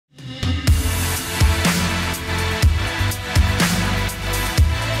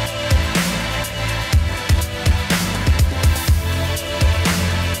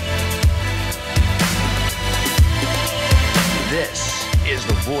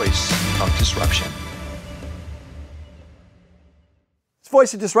voice of disruption.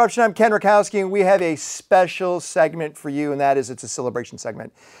 Voice of Disruption. I'm Ken Rutkowski, and we have a special segment for you, and that is it's a celebration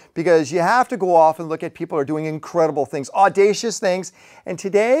segment. Because you have to go off and look at people who are doing incredible things, audacious things. And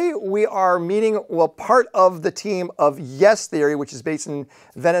today we are meeting, well, part of the team of Yes Theory, which is based in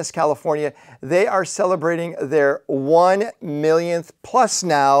Venice, California. They are celebrating their 1 millionth plus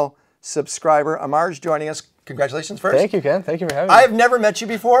now subscriber. Ammar's joining us. Congratulations first. Thank you, Ken. Thank you for having me. I have never met you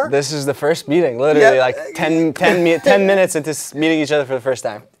before. This is the first meeting, literally like 10 minutes into meeting each other for the first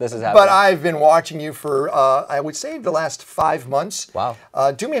time. This is happening. But I've been watching you for, I would say, the last 5 months. Wow.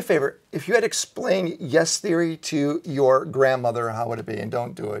 Do me a favor. If you had to explain Yes Theory to your grandmother, how would it be? And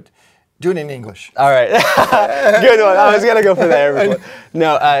don't do it. Do it in English. All right. Good one. I was going to go for that.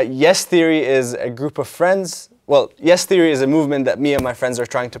 No, Yes Theory is a group of friends. Well, Yes Theory is a movement that me and my friends are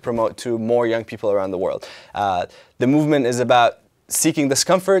trying to promote to more young people around the world. The movement is about seeking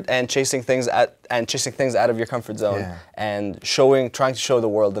discomfort and chasing things out of your comfort zone, and trying to show the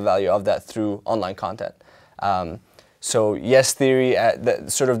world the value of that through online content. So Yes Theory,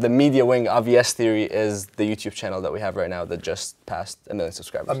 the media wing of Yes Theory, is the YouTube channel that we have right now that just passed 1 million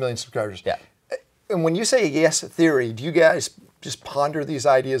subscribers. 1 million subscribers. Yeah. And when you say Yes Theory, do you guys just ponder these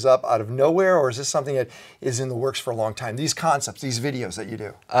ideas up out of nowhere, or is this something that is in the works for a long time? These concepts, these videos that you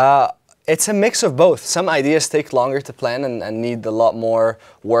do? It's a mix of both. Some ideas take longer to plan and need a lot more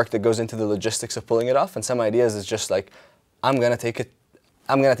work that goes into the logistics of pulling it off, and some ideas is just like, I'm gonna take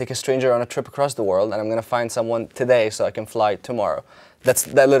a stranger on a trip across the world, and I'm gonna find someone today so I can fly tomorrow.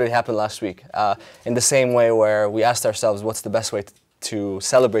 That literally happened last week. In the same way where we asked ourselves, what's the best way to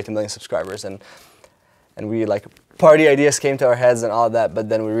celebrate 1 million subscribers, and we party ideas came to our heads and all that, but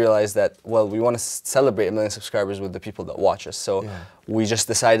then we realized that, well, we want to celebrate 1 million subscribers with the people that watch us. So we just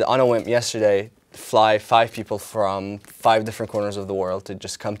decided on a whim yesterday, fly 5 people from 5 different corners of the world to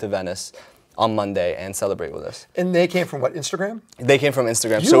just come to Venice on Monday and celebrate with us. And they came from what, Instagram? They came from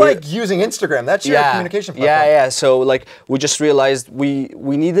Instagram. You like using Instagram, that's your communication platform. Yeah. So we just realized we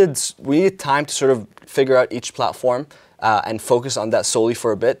needed time to sort of figure out each platform. And focus on that solely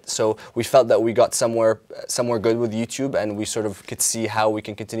for a bit. So we felt that we got somewhere good with YouTube, and we sort of could see how we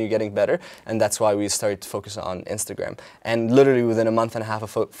can continue getting better, and that's why we started to focus on Instagram. And literally within a month and a half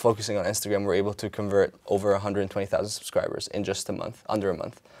of focusing on Instagram, we're able to convert over 120,000 subscribers in just a month, under a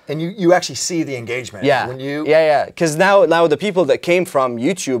month. And you actually see the engagement. Yeah, when you because now the people that came from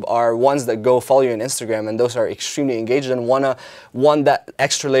YouTube are ones that go follow you on Instagram, and those are extremely engaged and want that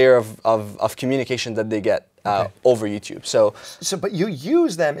extra layer of communication that they get over YouTube. So, but you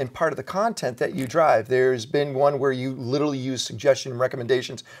use them in part of the content that you drive. There's been one where you literally use suggestion and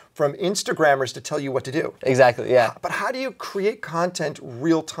recommendations from Instagrammers to tell you what to do. Exactly, yeah. But how do you create content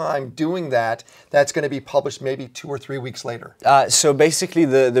real time doing that that's going to be published maybe 2 or 3 weeks later? So basically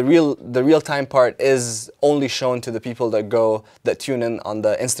the real time part is only shown to the people that tune in on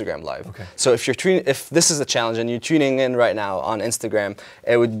the Instagram live. Okay. So if this is a challenge and you're tuning in right now on Instagram,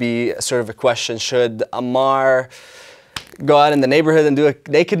 it would be sort of a question: should Ammar go out in the neighborhood and do a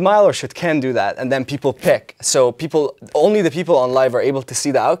naked mile, or should Ken do that? And then people pick. So only the people on live are able to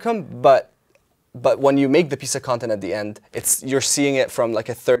see the outcome, but when you make the piece of content at the end, you're seeing it from like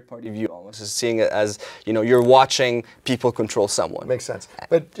a third-party view almost. You're seeing it as, you're watching people control someone. Makes sense.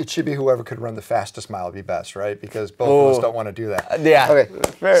 But it should be whoever could run the fastest mile would be best, right? Because both of us don't want to do that. Yeah.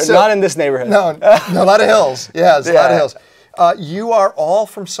 Okay. So, not in this neighborhood. No, a lot of hills. Yeah, there's a lot of hills. You are all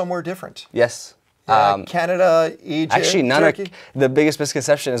from somewhere different. Yes. Canada, Egypt, actually, Turkey? The biggest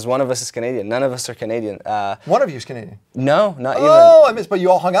misconception is one of us is Canadian. None of us are Canadian. One of you is Canadian? No, not even. Oh, I missed, but you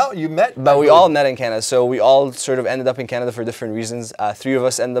all hung out, you met? But we all met in Canada, so we all sort of ended up in Canada for different reasons. 3 of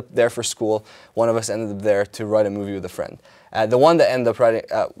us ended up there for school. 1 of us ended up there to write a movie with a friend. The one that ended up writing,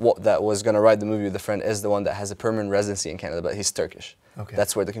 that was going to write the movie with a friend, is the one that has a permanent residency in Canada, but he's Turkish. Okay.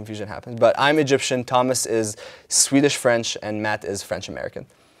 That's where the confusion happens. But I'm Egyptian, Thomas is Swedish-French, and Matt is French-American.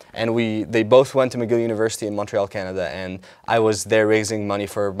 And they both went to McGill University in Montreal, Canada, and I was there raising money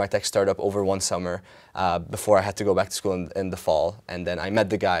for my tech startup over one summer before I had to go back to school in the fall. And then I met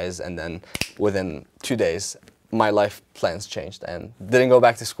the guys, and then within 2 days, my life plans changed and didn't go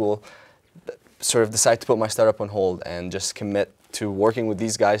back to school. Sort of decided to put my startup on hold and just commit to working with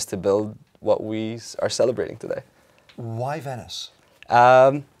these guys to build what we are celebrating today. Why Venice?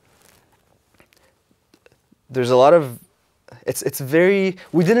 There's a lot of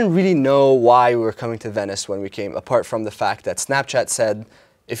we didn't really know why we were coming to Venice when we came, apart from the fact that Snapchat said,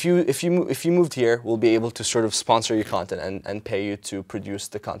 if you moved here, we'll be able to sort of sponsor your content and pay you to produce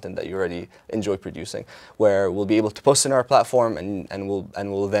the content that you already enjoy producing, where we'll be able to post on our platform and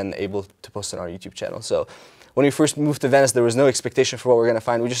we'll then able to post on our YouTube channel. So when we first moved to Venice, there was no expectation for what we were going to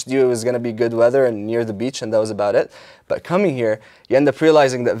find. We just knew it was going to be good weather and near the beach, and that was about it. But coming here, you end up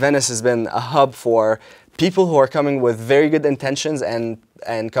realizing that Venice has been a hub for people who are coming with very good intentions and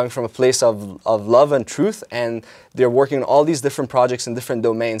coming from a place of love and truth, and they're working on all these different projects in different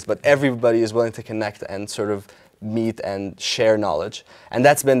domains, but everybody is willing to connect and sort of meet and share knowledge. And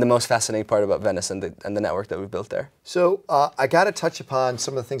that's been the most fascinating part about Venice and the network that we've built there. So I got to touch upon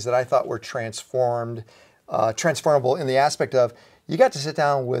some of the things that I thought were transformable in the aspect of you got to sit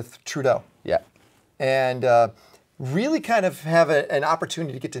down with Trudeau. Yeah. And really kind of have an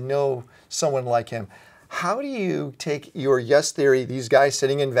opportunity to get to know someone like him. How do you take your yes theory, these guys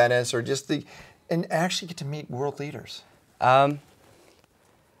sitting in Venice, or just and actually get to meet world leaders?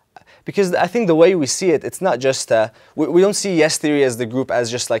 Because I think the way we see it, it's not just, we don't see Yes Theory as the group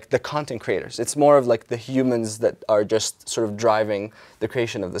as just like the content creators. It's more of like the humans that are just sort of driving the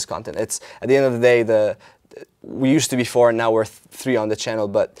creation of this content. It's, at the end of the day, we used to be 4 and now we're 3 on the channel,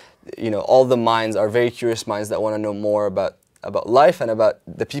 but you know, all the minds are very curious minds that want to know more about life and about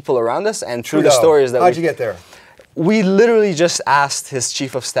the people around us, and through the stories that How'd you get there? We literally just asked his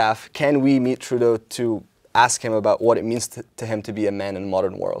chief of staff, can we meet Trudeau to ask him about what it means to him to be a man in a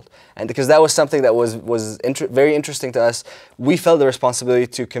modern world. And because that was something that was very interesting to us, we felt the responsibility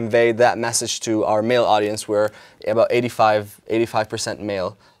to convey that message to our male audience. We're about 85%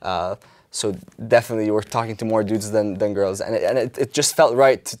 male. So definitely we're talking to more dudes than girls. And it just felt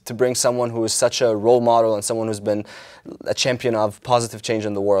right to bring someone who is such a role model and someone who's been a champion of positive change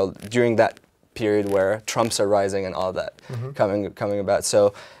in the world during that period where Trumps are rising and all that coming about.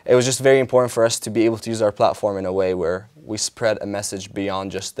 So it was just very important for us to be able to use our platform in a way where we spread a message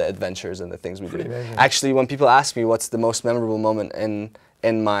beyond just the adventures and the things we do. Amazing. Actually, when people ask me what's the most memorable moment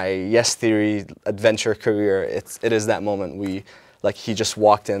in my Yes Theory adventure career, it is that moment he just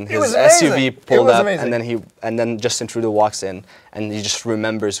walked in, his SUV pulled up, and then Justin Trudeau walks in, and he just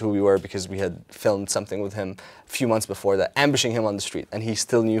remembers who we were because we had filmed something with him a few months before that, ambushing him on the street, and he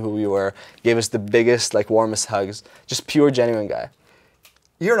still knew who we were, gave us the biggest, warmest hugs, just pure, genuine guy.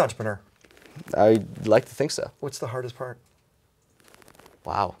 You're an entrepreneur. I like to think so. What's the hardest part?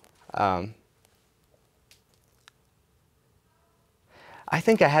 Wow. I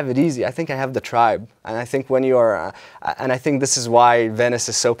think I have it easy. I think I have the tribe, and I think when you are, and I think this is why Venice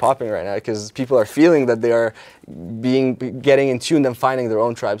is so popular right now, because people are feeling that they are getting in tune and finding their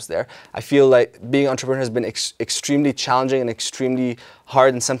own tribes there. I feel like being an entrepreneur has been extremely challenging and extremely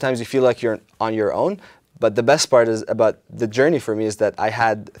hard, and sometimes you feel like you're on your own. But the best part is about the journey for me is that I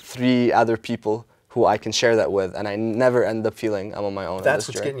had 3 other people who I can share that with, and I never end up feeling I'm on my own. That's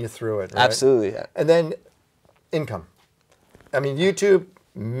what's getting you through it, right? Absolutely. Yeah. And then income. I mean, YouTube,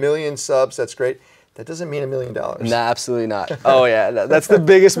 1 million subs, that's great. That doesn't mean $1 million. Nah, absolutely not. Oh yeah, that's the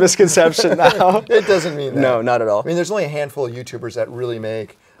biggest misconception now. It doesn't mean that. No, not at all. I mean, there's only a handful of YouTubers that really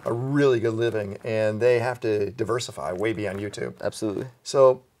make a really good living, and they have to diversify way beyond YouTube. Absolutely.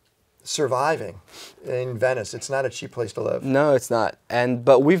 So, surviving in Venice, it's not a cheap place to live. No, it's not.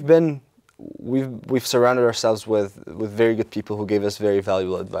 But we've surrounded ourselves with very good people who gave us very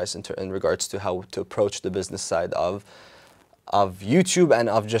valuable advice in regards to how to approach the business side of YouTube and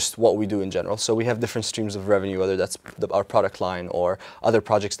of just what we do in general. So we have different streams of revenue, whether that's our product line or other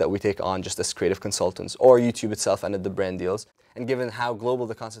projects that we take on just as creative consultants, or YouTube itself and the brand deals. And given how global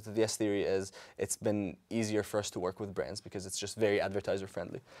the concept of Yes Theory is, it's been easier for us to work with brands because it's just very advertiser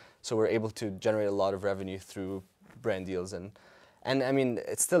friendly. So we're able to generate a lot of revenue through brand deals. And I mean,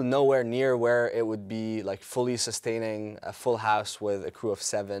 it's still nowhere near where it would be like fully sustaining a full house with a crew of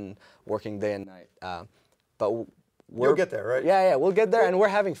 7 working day and night. But you'll get there, right? Yeah, we'll get there, and we're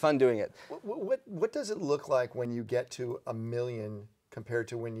having fun doing it. What does it look like when you get to 1 million compared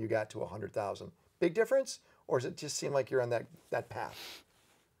to when you got to 100,000? Big difference, or does it just seem like you're on that path?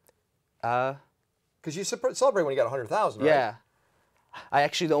 Because you celebrate when you got 100,000, right? Yeah.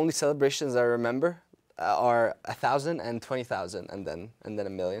 The only celebrations I remember are 1,000 and 20,000, and then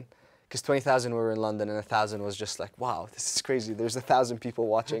 1 million. Because 20,000 we were in London, and 1,000 was just like, wow, this is crazy. There's 1,000 people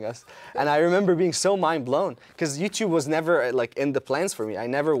watching us. And I remember being so mind blown, because YouTube was never in the plans for me. I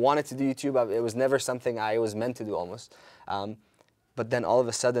never wanted to do YouTube. It was never something I was meant to do almost. But then all of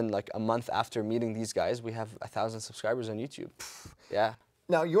a sudden, a month after meeting these guys, we have 1,000 subscribers on YouTube. Yeah.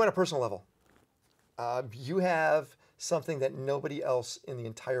 Now, you on a personal level, you have something that nobody else in the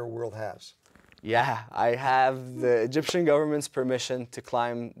entire world has. Yeah, I have the Egyptian government's permission to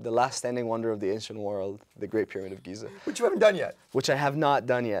climb the last standing wonder of the ancient world, the Great Pyramid of Giza. Which you haven't done yet. Which I have not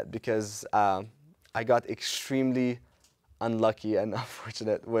done yet because I got extremely unlucky and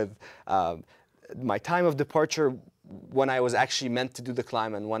unfortunate with my time of departure when I was actually meant to do the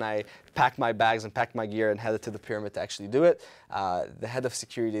climb and when I packed my bags and packed my gear and headed to the pyramid to actually do it, the head of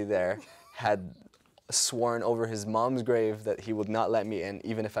security there had sworn over his mom's grave that he would not let me in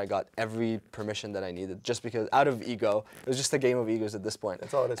even if I got every permission that I needed, just because out of ego. It was just a game of egos at this point.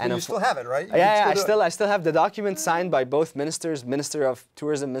 That's all it is. And you still have it, right? I still have the document signed by both ministers, Minister of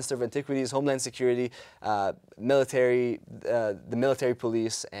Tourism, Minister of Antiquities, Homeland Security, military, the military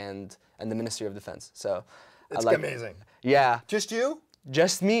police, and the Ministry of Defense. So it's amazing. Yeah. Just you?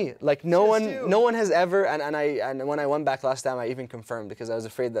 Just me. Like no one has ever, and when I went back last time, I even confirmed because I was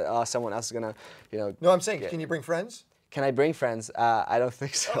afraid that someone else is gonna, you know. No, I'm saying, can you bring friends? Can I bring friends? I don't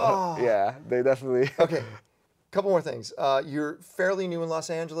think so. Oh. Yeah, they definitely. Okay, couple more things. You're fairly new in Los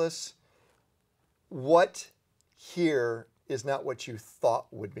Angeles. What here is not what you thought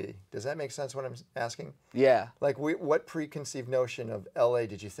would be? Does that make sense what I'm asking? Yeah. Like what preconceived notion of LA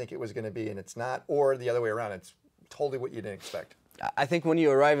did you think it was going to be and it's not, or the other way around, it's totally what you didn't expect? I think when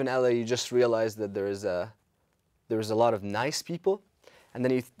you arrive in LA, you just realize that there is a lot of nice people, and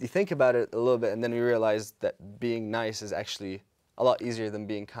then you think about it a little bit, and then you realize that being nice is actually a lot easier than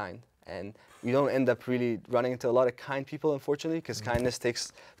being kind, and you don't end up really running into a lot of kind people, unfortunately, because kindness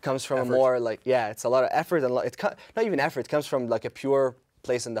comes from effort. a more like it's a lot of effort, and not even effort. It comes from like a pure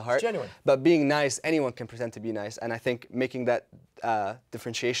place in the heart. It's genuine. But being nice, anyone can pretend to be nice, and I think making that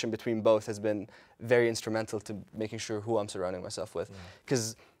differentiation between both has been very instrumental to making sure who I'm surrounding myself with.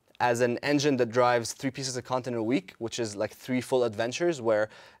 Because as an engine that drives 3 pieces of content a week, which is like 3 full adventures, where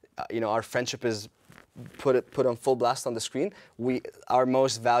our friendship is put on full blast on the screen, our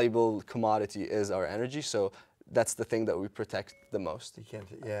most valuable commodity is our energy. So that's the thing that we protect the most. You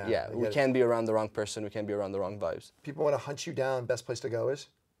can't, we can't be around the wrong person. We can't be around the wrong vibes. People want to hunt you down. Best place to go is?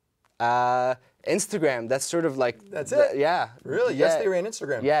 Instagram. That's sort of like. That's it? Yeah. Really? Yeah. Yes Theory on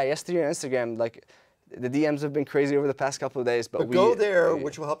Instagram? Yeah, Yes Theory on Instagram. Like, the DMs have been crazy over the past couple of days. But go there,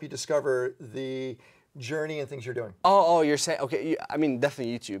 which will help you discover the journey and things you're doing. Oh, you're saying, okay, I mean,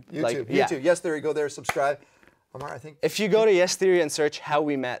 definitely YouTube. YouTube. Yes Theory, go there, subscribe. Ammar, I think. If you go to Yes Theory and search how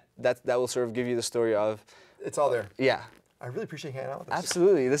we met, that will sort of give you the story of. It's all there. Yeah. I really appreciate hanging out with us.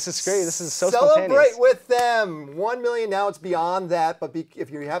 Absolutely. This is great. This is so Celebrate spontaneous. with them. 1 million now. It's beyond that. But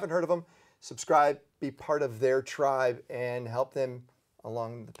if you haven't heard of them, subscribe, be part of their tribe, and help them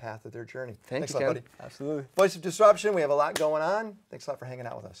along the path of their journey. Thanks a lot, buddy. Absolutely. Voice of Disruption. We have a lot going on. Thanks a lot for hanging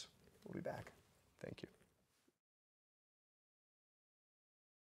out with us. We'll be back. Thank you.